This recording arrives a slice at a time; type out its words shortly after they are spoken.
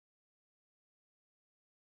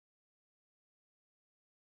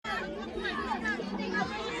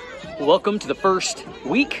Welcome to the first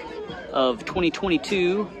week of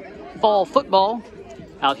 2022 fall football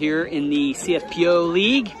out here in the CFPO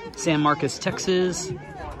League. San Marcos, Texas.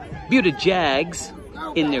 Buda Jags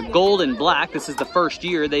in their gold and black. This is the first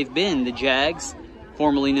year they've been the Jags,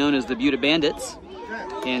 formerly known as the Buda Bandits.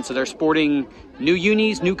 And so they're sporting new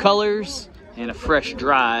unis, new colors, and a fresh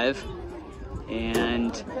drive.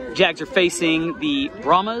 And Jags are facing the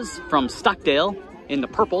Brahmas from Stockdale in the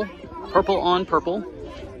purple on purple.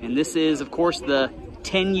 And this is, of course, the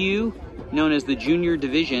 10U, known as the Junior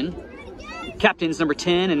Division. Captains number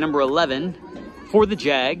 10 and number 11 for the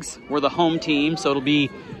Jags. We're the home team, so it'll be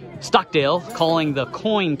Stockdale calling the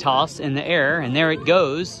coin toss in the air, and there it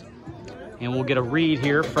goes. And we'll get a read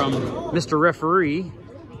here from Mr. Referee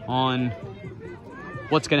on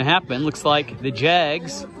what's going to happen. Looks like the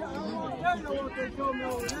Jags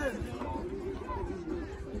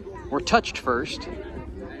were touched first.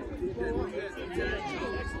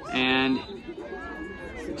 And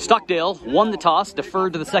Stockdale won the toss,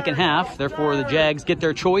 deferred to the second half. Therefore, the Jags get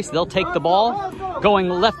their choice. They'll take the ball. Going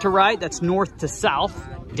left to right, that's north to south.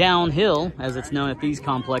 Downhill, as it's known at these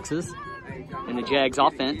complexes. And the Jags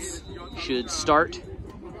offense should start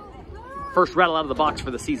first rattle out of the box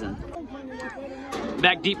for the season.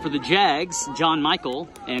 Back deep for the Jags, John Michael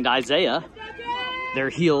and Isaiah. Their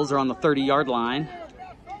heels are on the 30-yard line.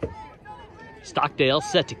 Stockdale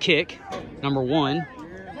set to kick, number 1.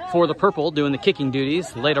 For the purple, doing the kicking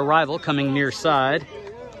duties. Late arrival coming near side.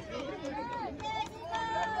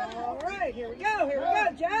 All right, here we go,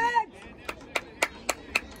 Jags!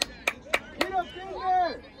 Get up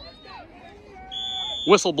there!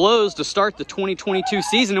 Whistle blows to start the 2022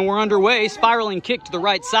 season, and we're underway. Spiraling kick to the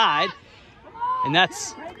right side. And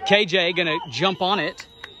that's KJ gonna jump on it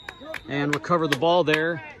and recover the ball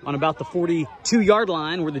there on about the 42-yard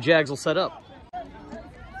line where the Jags will set up.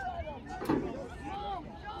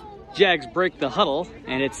 Jags break the huddle,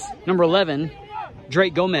 and it's number 11,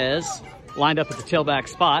 Drake Gomez, lined up at the tailback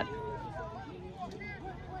spot.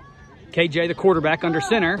 KJ, the quarterback, under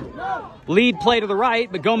center. Lead play to the right,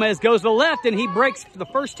 but Gomez goes to the left, and he breaks the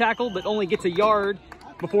first tackle, but only gets a yard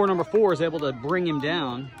before number 4 is able to bring him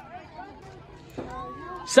down.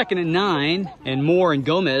 2nd and 9, and Moore and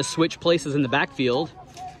Gomez switch places in the backfield.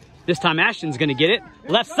 This time Ashton's going to get it.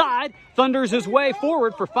 Left side, thunders his way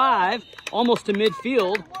forward for 5, almost to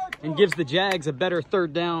midfield, and gives the Jags a better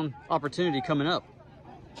third down opportunity coming up.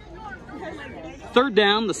 Third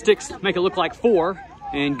down, the sticks make it look like 4,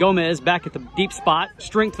 and Gomez back at the deep spot,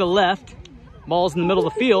 strength to the left. Ball's in the middle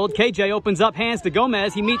of the field. KJ opens up, hands to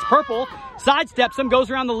Gomez. He meets Purple, sidesteps him,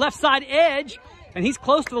 goes around the left side edge, and he's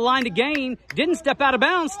close to the line to gain. Didn't step out of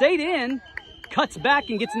bounds, stayed in, cuts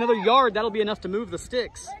back and gets another yard. That'll be enough to move the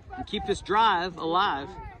sticks and keep this drive alive.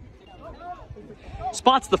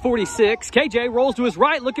 Spots the 46. KJ rolls to his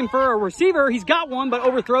right looking for a receiver. He's got one, but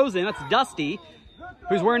overthrows him. That's Dusty,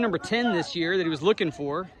 who's wearing number 10 this year that he was looking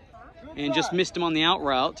for, and just missed him on the out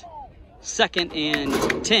route. 2nd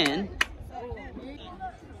and 10.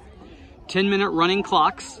 10-minute running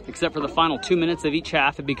clocks, except for the final 2 minutes of each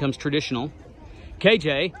half. It becomes traditional.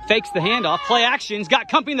 KJ fakes the handoff. Play action. He's got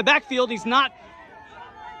company in the backfield. He's not...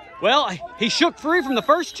 Well, he shook free from the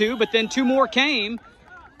first 2, but then 2 more came.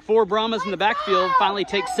 4 Brahmas in the backfield finally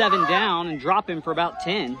take 7 down and drop him for about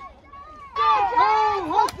 10.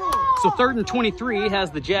 So 3rd and 23 has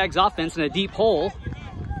the Jags offense in a deep hole.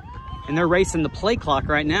 And they're racing the play clock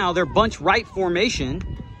right now. They're bunch right formation.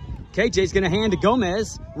 KJ's going to hand to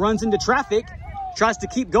Gomez. Runs into traffic. Tries to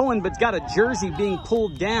keep going, but's got a jersey being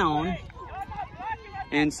pulled down.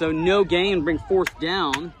 And so no gain, bring 4th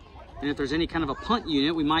down. And if there's any kind of a punt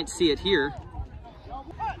unit, we might see it here.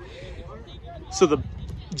 So the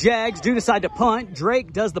Jags do decide to punt.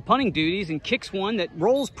 Drake does the punting duties and kicks one that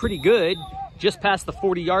rolls pretty good just past the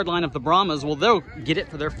 40-yard line of the Brahmas. Well, they'll get it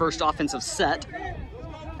for their first offensive set.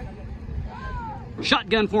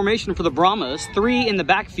 Shotgun formation for the Brahmas. 3 in the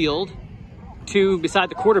backfield, 2 beside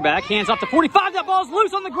the quarterback. Hands off to 45. That ball's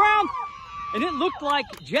loose on the ground. And it looked like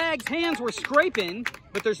Jags' hands were scraping,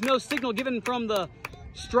 but there's no signal given from the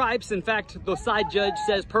stripes. In fact, the side judge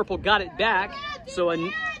says Purple got it back. So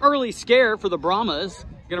an early scare for the Brahmas.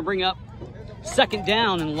 Going to bring up 2nd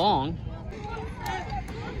down and long.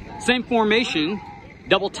 Same formation,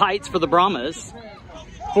 double tights for the Brahmas.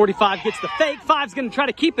 45 gets the fake. 5's going to try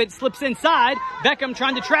to keep it, slips inside. Beckham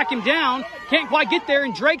trying to track him down. Can't quite get there,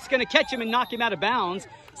 and Drake's going to catch him and knock him out of bounds.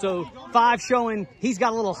 So 5 showing he's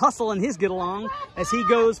got a little hustle in his get along as he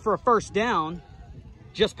goes for a first down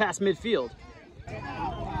just past midfield.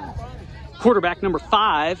 Quarterback number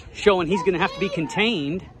 5 showing he's going to have to be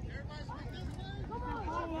contained.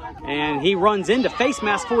 And he runs into face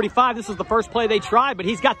mask 45. This was the first play they tried, but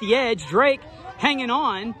he's got the edge. Drake hanging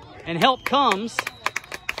on, and help comes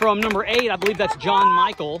from number 8. I believe that's John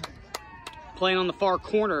Michael, playing on the far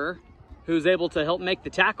corner, who's able to help make the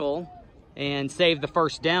tackle and save the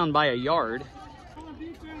first down by a yard.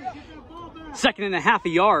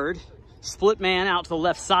 2.5 yard. Split man out to the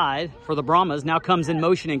left side for the Brahmas. Now comes in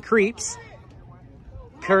motion and creeps.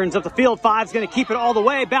 Turns up the field. 5's going to keep it all the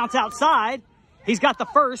way. Bounce outside. He's got the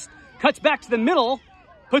first. Cuts back to the middle.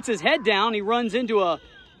 Puts his head down. He runs into a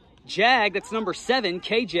Jag. That's number 7,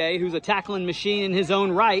 KJ, who's a tackling machine in his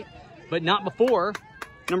own right, but not before.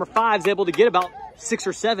 Number 5's able to get about 6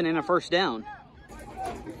 or 7 in a first down.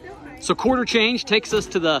 So quarter change takes us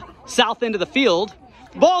to the south end of the field.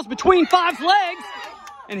 Ball's between 5's legs,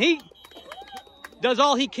 and he does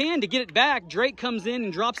all he can to get it back. Drake comes in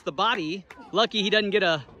and drops the body. Lucky he doesn't get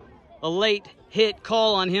a late hit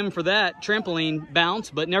call on him for that trampoline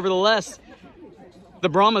bounce, but nevertheless, the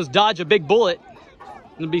Brahmas dodge a big bullet.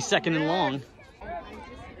 It'll be 2nd and long.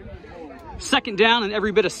 2nd down and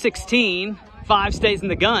every bit of 16. 5 stays in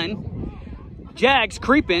the gun. Jags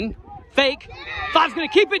creeping. Fake. 5's going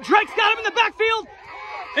to keep it. Drake's got him in the backfield,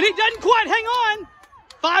 and he doesn't quite hang on.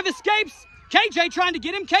 5 escapes. KJ trying to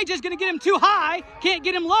get him. KJ's going to get him too high. Can't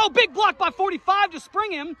get him low. Big block by 45 to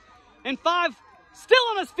spring him. And 5 still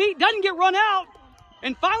on his feet. Doesn't get run out.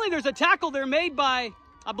 And finally there's a tackle there made by,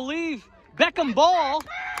 I believe, Beckham Ball,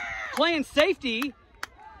 playing safety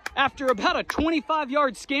after about a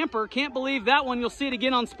 25-yard scamper. Can't believe that one. You'll see it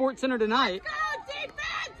again on SportsCenter tonight.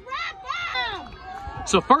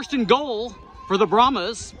 So 1st and goal for the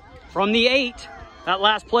Brahmas from the 8. That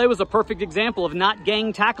last play was a perfect example of not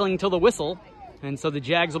gang tackling till the whistle. And so the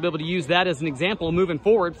Jags will be able to use that as an example moving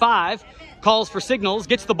forward. 5 calls for signals,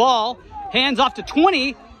 gets the ball, hands off to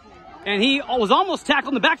 20, and he was almost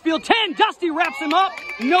tackled in the backfield. 10, Dusty wraps him up.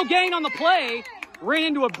 No gain on the play. Ran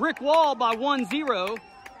into a brick wall by 1-0.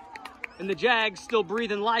 And the Jags still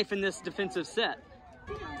breathing life in this defensive set.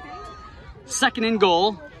 2nd and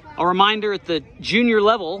goal. A reminder, at the junior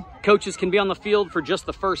level, coaches can be on the field for just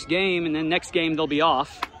the first game, and then next game they'll be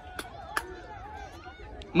off.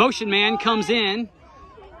 Motion man comes in.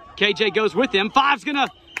 KJ goes with him. 5's gonna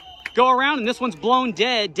go around, and this one's blown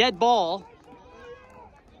dead ball.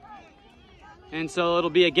 And so it'll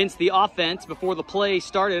be against the offense before the play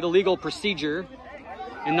started, illegal procedure,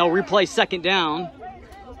 and they'll replay 2nd down.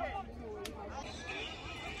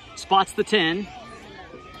 Spots the 10.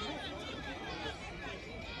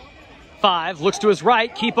 5 looks to his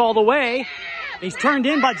right, keep all the way. He's turned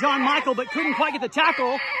in by John Michael, but couldn't quite get the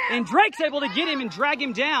tackle. And Drake's able to get him and drag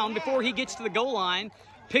him down before he gets to the goal line.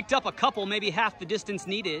 Picked up a couple, maybe half the distance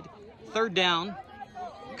needed. 3rd down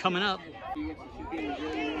coming up.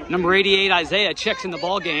 Number 88, Isaiah, checks in the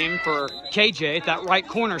ball game for KJ at that right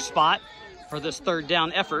corner spot for this 3rd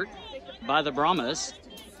down effort by the Brahmas.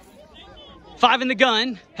 5 in the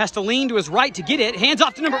gun, has to lean to his right to get it. Hands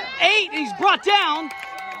off to number 8, and he's brought down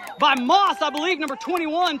by Moss, I believe, number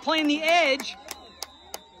 21, playing the edge.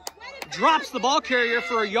 Drops the ball carrier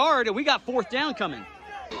for a yard, and we got 4th down coming.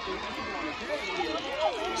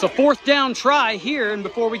 So 4th down try here, and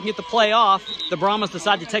before we can get the play off, the Brahmas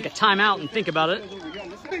decide to take a timeout and think about it.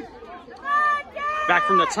 Back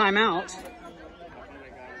from the timeout.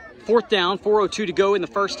 4th down, 4:02 to go in the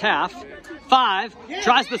first half. 5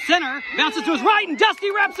 tries the center, bounces to his right, and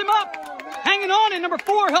Dusty wraps him up. Hanging on, and number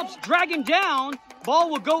 4 helps drag him down.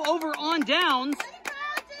 Ball will go over on downs.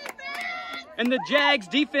 And the Jags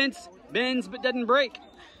defense bends but doesn't break.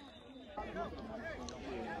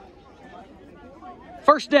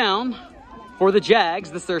 1st down for the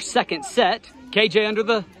Jags. This is their 2nd set. KJ under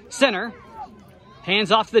the center.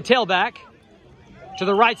 Hands off to the tailback. To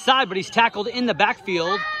the right side, but he's tackled in the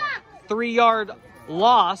backfield. 3-yard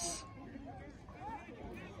loss.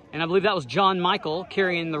 And I believe that was John Michael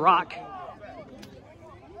carrying the rock.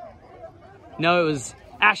 No, it was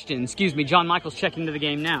Ashton, excuse me. John Michael's checking into the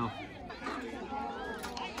game now.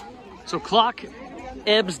 So clock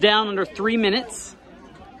ebbs down under 3 minutes.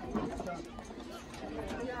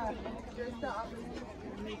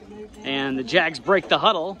 And the Jags break the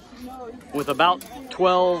huddle with about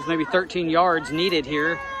 12, maybe 13 yards needed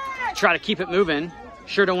here to try to keep it moving.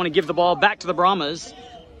 Sure don't want to give the ball back to the Brahmas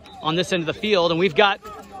on this end of the field. And we've got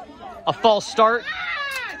a false start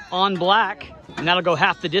on Black, and that'll go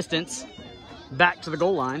half the distance back to the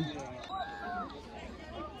goal line.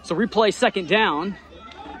 So replay 2nd down.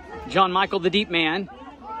 John Michael, the deep man.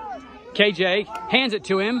 KJ hands it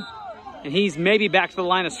to him, and he's maybe back to the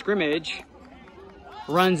line of scrimmage.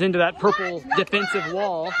 Runs into that purple defensive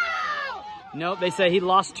wall. Nope, they say he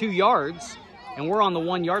lost 2 yards, and we're on the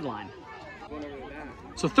 1-yard line.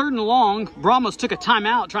 So 3rd and long, Brahmas took a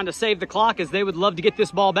timeout trying to save the clock as they would love to get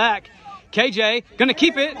this ball back. KJ gonna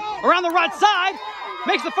keep it around the right side,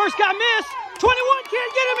 makes the first guy miss. 21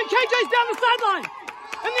 can't get him, and KJ's down the sideline.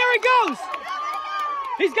 And there he goes.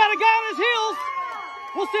 He's got a guy on his heels.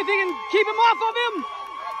 We'll see if he can keep him off of him.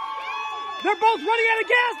 They're both running out of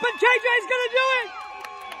gas, but KJ's gonna do it.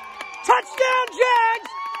 Touchdown Jags,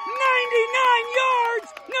 99 yards.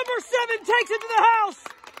 Number 7 takes it to the house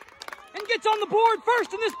and gets on the board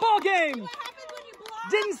first in this ball game.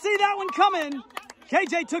 Didn't see that one coming.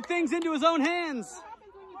 KJ took things into his own hands.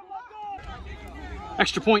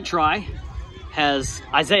 Extra point try has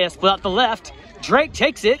Isaiah split out the left. Drake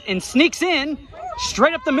takes it and sneaks in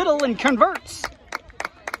straight up the middle and converts.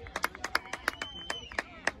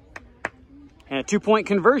 And a 2-point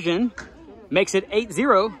conversion makes it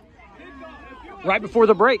 8-0 right before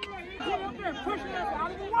the break.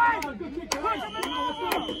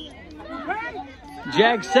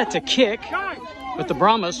 Jags set to kick, but the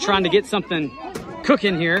Brahmas trying to get something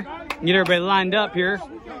cooking here. Get everybody lined up here.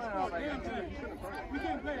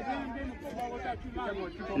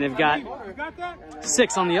 And they've got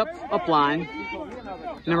 6 on the up line.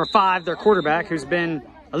 Number 5, their quarterback, who's been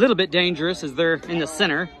a little bit dangerous as they're in the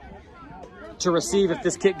center to receive if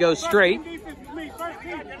this kick goes straight.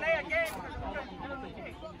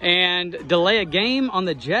 And delay a game on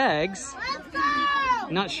the Jags.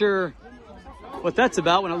 Not sure what that's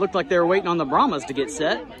about when it looked like they were waiting on the Brahmas to get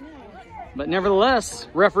set. But nevertheless,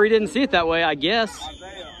 referee didn't see it that way, I guess.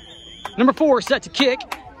 Number 4 set to kick.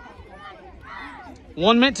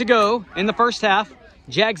 1 minute to go in the first half.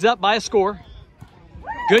 Jags up by a score.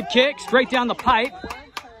 Good kick, straight down the pipe.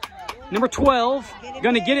 Number 12,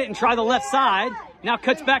 gonna get it and try the left side. Now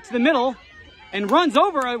cuts back to the middle and runs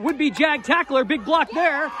over a would-be Jag tackler. Big block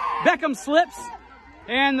there. Beckham slips.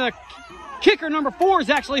 And the kicker, number 4, is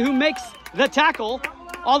actually who makes the tackle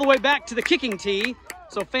all the way back to the kicking tee.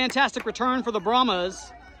 So fantastic return for the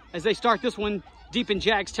Brahmas as they start this one deep in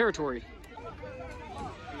Jags territory.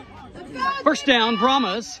 First down,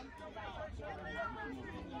 Brahmas.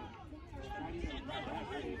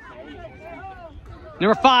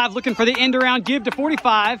 Number 5 looking for the end around give to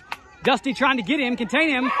 45. Dusty trying to get him, contain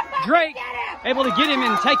him. Drake able to get him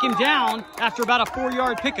and take him down after about a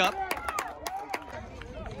 4-yard pickup.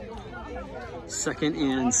 2nd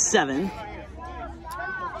and 7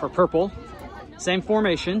 for Purple. Same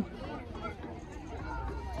formation.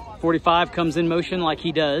 45 comes in motion like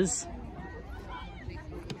he does.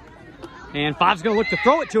 And 5's gonna look to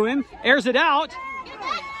throw it to him. Airs it out.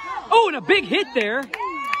 Oh, and a big hit there.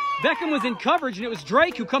 Beckham was in coverage, and it was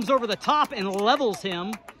Drake who comes over the top and levels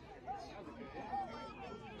him.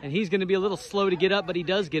 And he's gonna be a little slow to get up, but he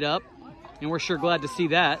does get up. And we're sure glad to see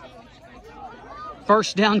that.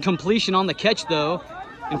 First down completion on the catch, though.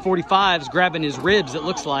 And 45's grabbing his ribs, it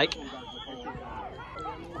looks like.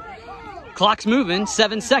 Clock's moving,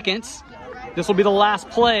 7 seconds. This will be the last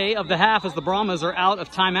play of the half as the Brahmas are out of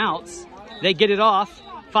timeouts. They get it off.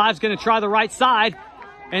 5's gonna try the right side.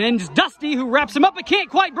 And then just Dusty, who wraps him up but can't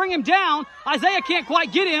quite bring him down. Isaiah can't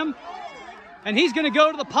quite get him. And he's gonna go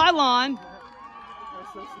to the pylon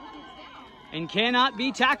and cannot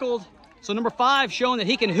be tackled. So number 5 showing that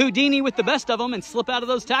he can Houdini with the best of them and slip out of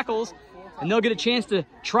those tackles. And they'll get a chance to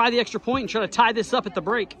try the extra point and try to tie this up at the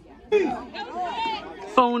break.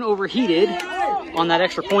 Phone overheated on that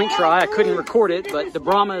extra point try. I couldn't record it, but the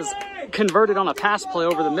Brahmas converted on a pass play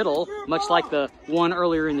over the middle, much like the one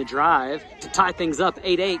earlier in the drive, to tie things up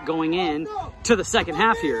 8-8 going in to the second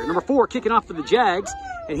half here. Number 4 kicking off for the Jags,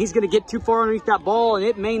 and he's going to get too far underneath that ball, and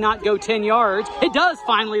it may not go 10 yards. It does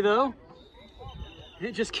finally, though. And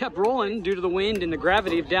it just kept rolling due to the wind and the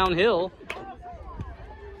gravity of downhill.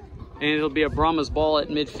 And it'll be a Brahmas ball at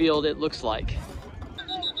midfield, it looks like.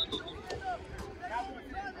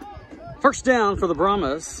 First down for the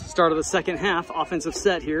Brahmas. Start of the second half. Offensive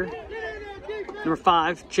set here. Number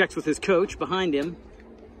 5 checks with his coach behind him.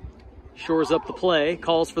 Shores up the play.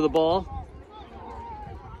 Calls for the ball.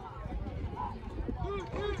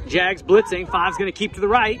 Jags blitzing. 5's going to keep to the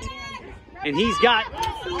right. And he's got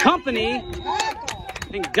company. I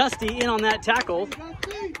think Dusty in on that tackle.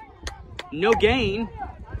 No gain.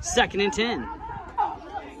 2nd and 10.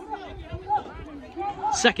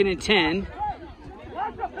 2nd and 10.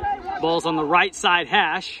 Ball's on the right side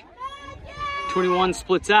hash. 21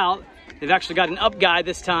 splits out. They've actually got an up guy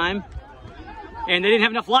this time. And they didn't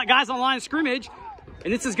have enough guys on the line of scrimmage.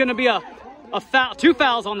 And this is going to be a foul, 2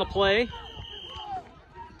 fouls on the play.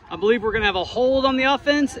 I believe we're going to have a hold on the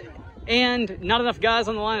offense and not enough guys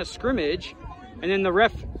on the line of scrimmage. And then the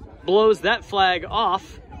ref blows that flag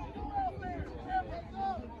off.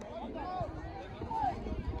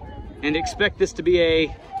 and expect this to be a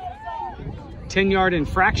 10-yard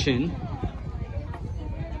infraction.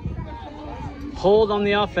 Hold on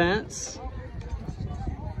the offense.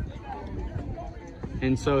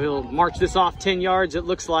 And so he'll march this off 10 yards, it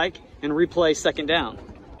looks like, and replay second down.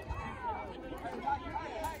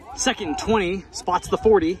 2nd and 20, spots the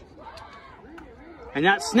 40. And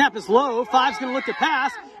that snap is low. 5's gonna look to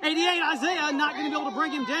pass. 88, Isaiah, not gonna be able to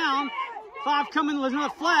bring him down. 5 coming with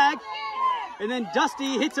another flag. And then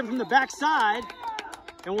Dusty hits him from the backside.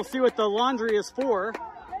 And we'll see what the laundry is for.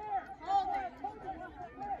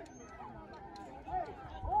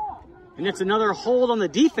 And it's another hold on the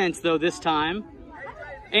defense though this time.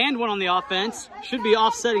 And one on the offense. Should be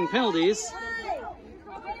offsetting penalties.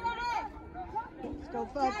 Let's go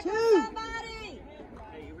 5-2.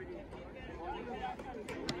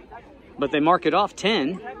 But they mark it off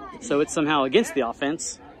 10, so it's somehow against the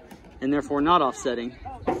offense, and therefore not offsetting.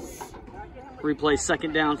 Replay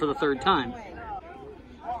second down for the 3rd time.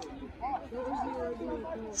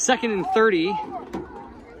 2nd and 30.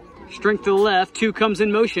 Strength to the left. 2 comes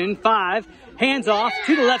in motion. 5. Hands off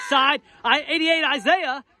to the left side. 88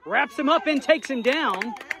 Isaiah wraps him up and takes him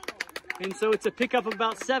down. And so it's a pickup of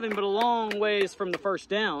about 7, but a long ways from the first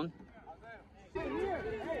down.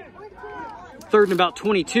 3rd and about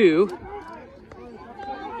 22.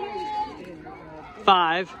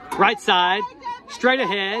 5, right side, straight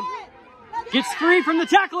ahead. Gets free from the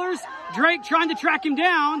tacklers. Drake trying to track him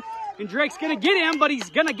down. And Drake's going to get him, but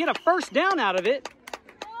he's going to get a first down out of it.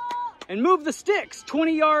 And move the sticks.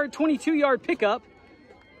 20-yard, 22-yard pickup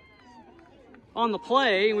on the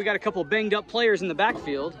play. And we got a couple banged up players in the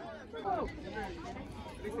backfield.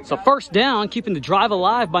 So first down, keeping the drive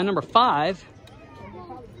alive by number 5.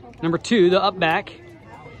 Number 2, the up back.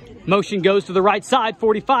 Motion goes to the right side.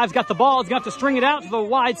 45's got the ball. He's going to have to string it out to the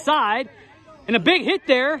wide side. And a big hit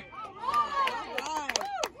there.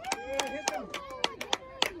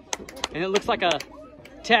 And it looks like a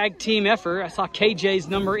tag team effort. I saw KJ's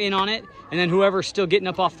number in on it. And then whoever's still getting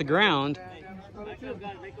up off the ground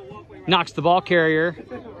knocks the ball carrier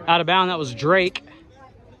out of bounds. That was Drake.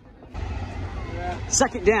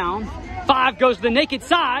 2nd down. 5 goes to the naked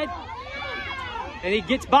side. And he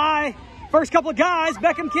gets by first couple of guys.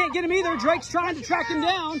 Beckham can't get him either. Drake's trying to track him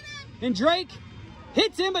down. And Drake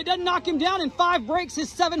hits him, but doesn't knock him down. And 5 breaks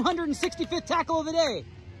his 765th tackle of the day.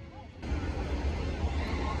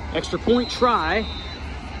 Extra point try.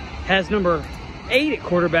 Has number 8 at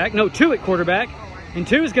quarterback. No, 2 at quarterback. And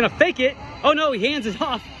 2 is going to fake it. Oh, no, he hands it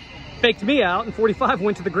off. Faked me out. And 45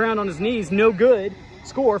 went to the ground on his knees. No good.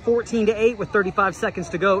 Score 14-8 with 35 seconds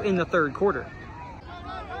to go in the 3rd quarter.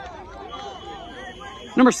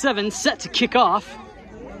 Number 7 set to kick off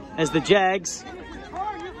as the Jags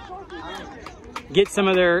get some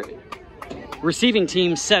of their receiving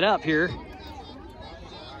teams set up here.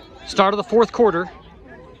 Start of the 4th quarter.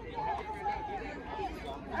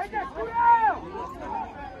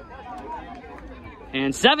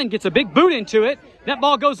 And 7 gets a big boot into it. That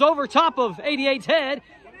ball goes over top of 88's head.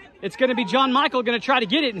 It's going to be John Michael going to try to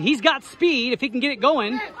get it, and he's got speed if he can get it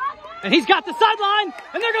going. And he's got the sideline,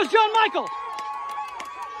 and there goes John Michael.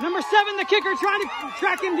 Number 7, the kicker, trying to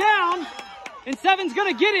track him down. And 7's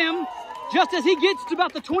going to get him just as he gets to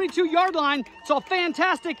about the 22-yard line. So a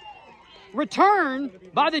fantastic return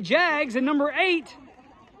by the Jags and number 8.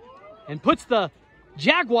 And puts the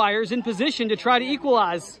Jaguars in position to try to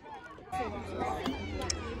equalize.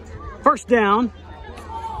 First down.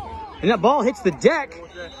 And that ball hits the deck.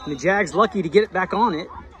 And the Jags lucky to get it back on it.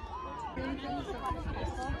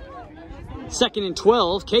 2nd and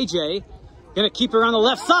 12. KJ gonna keep it around the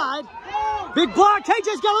left side. Big block.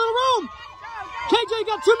 KJ's got a little room. KJ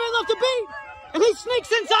got 2 men left to beat. And he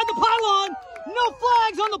sneaks inside the pylon. No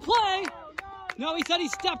flags on the play. No, he said he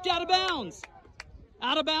stepped out of bounds.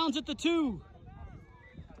 Out of bounds at the 2.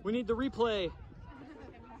 We need the replay.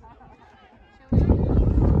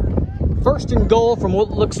 1st and goal from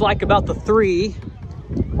what looks like about the 3.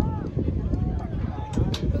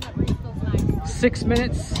 6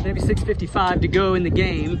 minutes, maybe 6:55 to go in the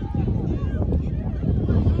game.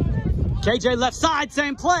 KJ left side,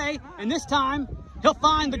 same play, and this time he'll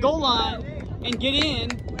find the goal line and get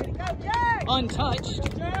in untouched.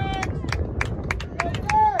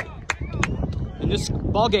 And this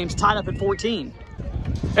ball game's tied up at 14.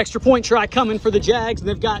 Extra point try coming for the Jags, and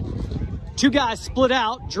they've got 2 guys split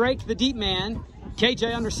out. Drake, the deep man,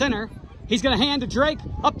 KJ under center. He's going to hand to Drake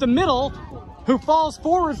up the middle, who falls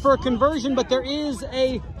forward for a conversion, but there is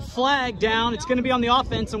a flag down. It's going to be on the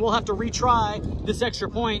offense, and we'll have to retry this extra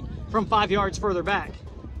point from 5 yards further back.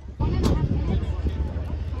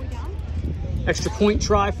 Extra point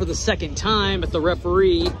try for the 2nd time, but the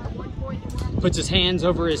referee puts his hands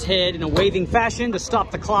over his head in a waving fashion to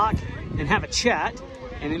stop the clock and have a chat.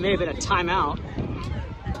 And it may have been a timeout.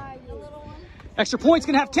 Extra point's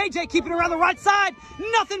gonna have KJ keeping around the right side.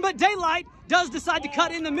 Nothing but daylight. Does decide to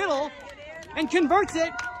cut in the middle and converts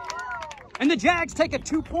it. And the Jags take a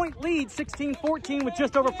 2-point lead, 16-14 with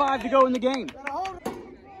just over 5 to go in the game.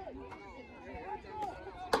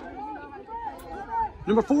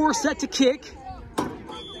 Number 4 set to kick.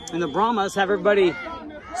 And the Brahmas have everybody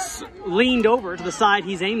leaned over to the side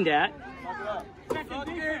he's aimed at.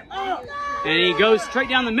 And he goes straight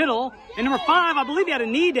down the middle. And number 5, I believe he had a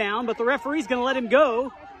knee down, but the referee's going to let him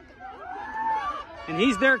go. And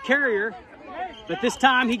he's their carrier. But this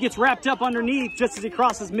time he gets wrapped up underneath just as he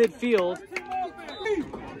crosses midfield.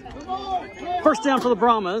 First down for the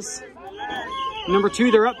Brahmas. Number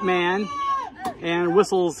 2, they're up man. And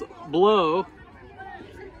whistles blow.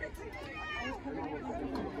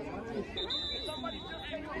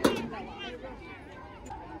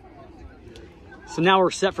 So now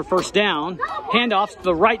we're set for first down. Handoff to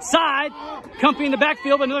the right side. Company in the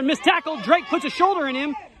backfield, but another missed tackle. Drake puts a shoulder in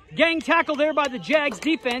him. Gang tackle there by the Jags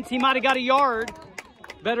defense. He might have got a yard.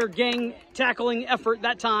 Better gang tackling effort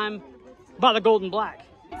that time by the Golden Black.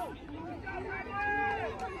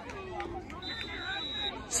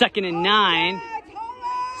 2nd and 9.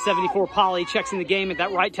 74 Polly checks in the game at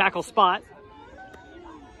that right tackle spot.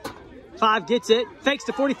 5 gets it. Fakes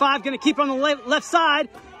to 45. Going to keep on the left side.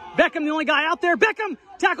 Beckham, the only guy out there. Beckham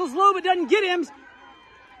tackles low but doesn't get him.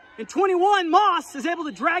 And 21, Moss is able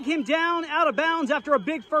to drag him down out of bounds after a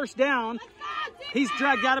big first down. He's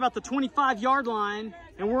dragged out about the 25-yard line,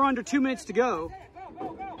 and we're under 2 minutes to go.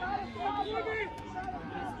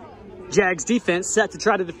 Jags defense set to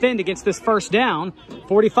try to defend against this first down.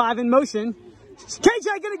 45 in motion.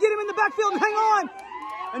 KJ gonna get him in the backfield and hang on.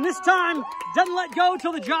 And this time, doesn't let go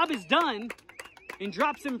till the job is done and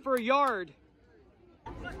drops him for a yard.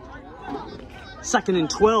 2nd and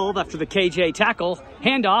 12 after the KJ tackle.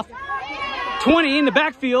 Handoff. 20 in the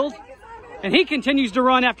backfield. And he continues to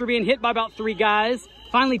run after being hit by about 3 guys.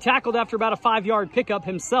 Finally tackled after about a 5-yard pickup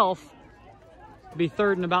himself. It'll be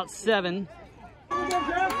 3rd and about 7.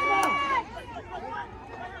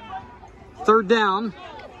 3rd down.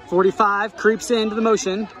 45 creeps into the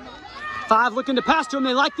motion. 5 looking to pass to him.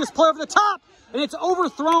 They like this play over the top. And it's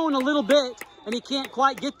overthrown a little bit. And he can't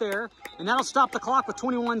quite get there. And that'll stop the clock with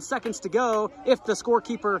 21 seconds to go if the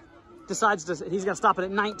scorekeeper decides he's going to stop it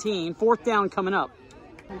at 19. 4th down coming up.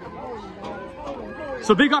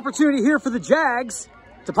 So big opportunity here for the Jags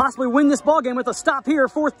to possibly win this ball game with a stop here.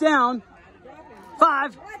 4th down.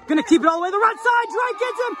 5, going to keep it all the way to the right side. Drake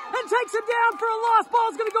gets him and takes him down for a loss.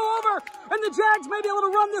 Ball's going to go over. And the Jags may be able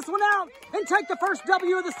to run this one out and take the first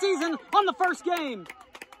W of the season on the first game.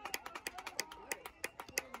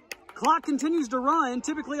 Clock continues to run.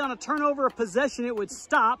 Typically on a turnover of possession, it would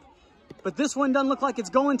stop. But this one doesn't look like it's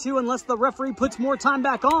going to unless the referee puts more time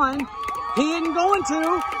back on. He isn't going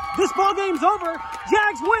to. This ball game's over.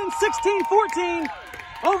 Jags win 16-14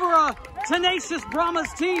 over a tenacious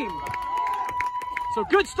Brahmas team. So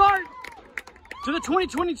good start to the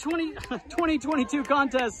 2022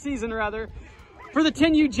 contest season, rather, for the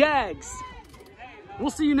 10U Jags. We'll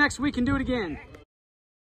see you next week and do it again.